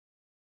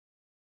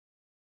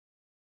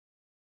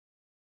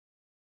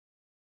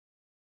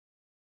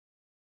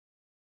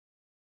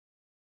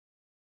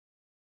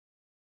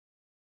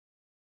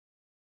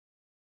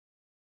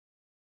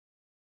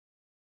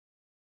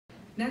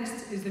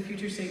Next is the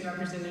future state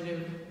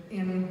representative,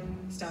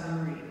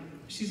 Stava.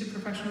 She's a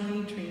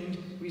professionally trained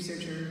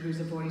researcher who's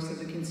a voice of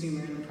the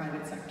consumer in the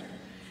private sector.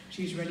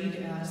 She's ready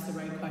to ask the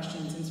right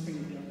questions in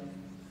Springfield.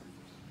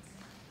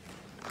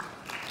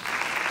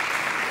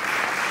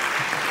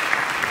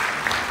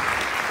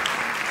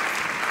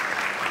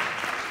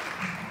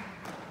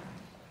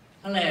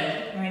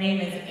 Hello, my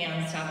name is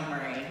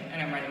Stava, and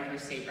I'm running for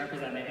state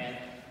representative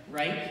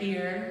right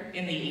here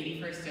in the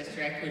 81st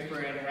district, which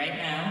we're in right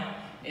now.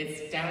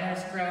 It's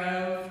Downers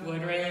Grove,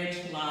 Woodridge,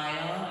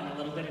 Lisle, and a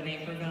little bit of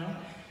Naperville,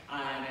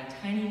 and a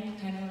tiny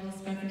little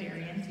speck of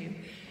Darien too.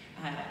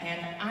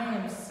 And I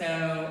am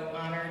so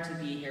honored to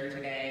be here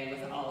today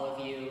with all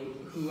of you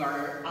who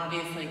are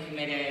obviously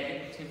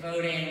committed to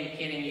voting,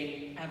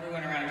 getting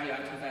everyone around you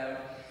out to vote.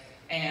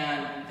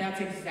 And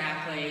that's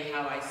exactly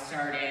how I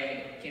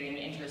started getting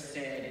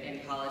interested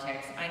in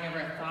politics. I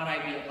never thought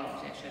I'd be a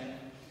politician,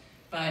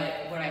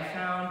 but what I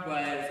found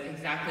was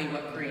exactly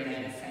what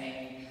Karina is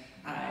saying.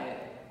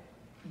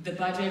 The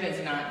budget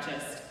is not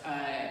just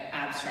an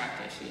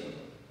abstract issue.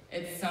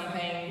 It's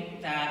something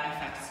that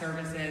affects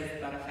services,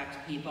 that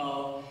affect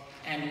people,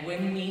 and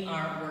when we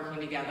aren't working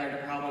together to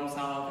problem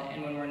solve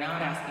and when we're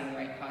not asking the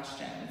right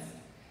questions,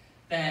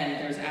 then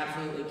there's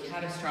absolutely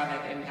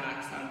catastrophic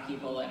impacts on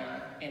people in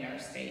our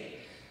state.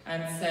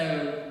 And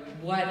so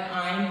what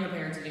I'm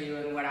prepared to do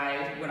and what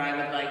I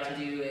would like to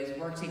do is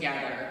work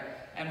together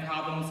and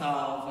problem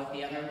solve with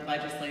the other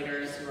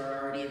legislators who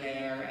are already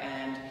there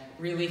and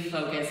really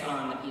focus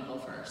on the people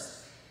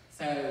first.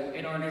 So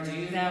in order to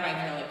do that,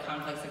 I feel like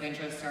conflicts of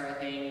interest are a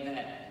thing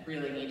that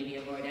really need to be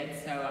avoided.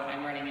 So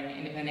I'm running an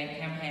independent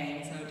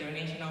campaign, so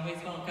donation always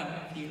welcome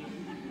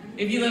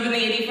if you live in the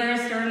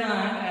 81st or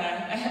not.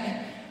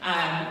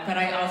 But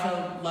I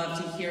also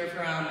love to hear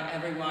from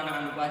everyone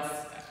on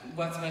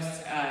what's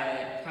most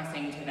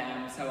pressing to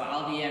them. So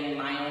I'll be in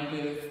my own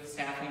booth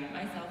staffing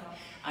myself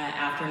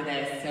after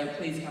this, so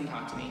please come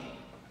talk to me.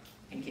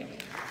 Thank you.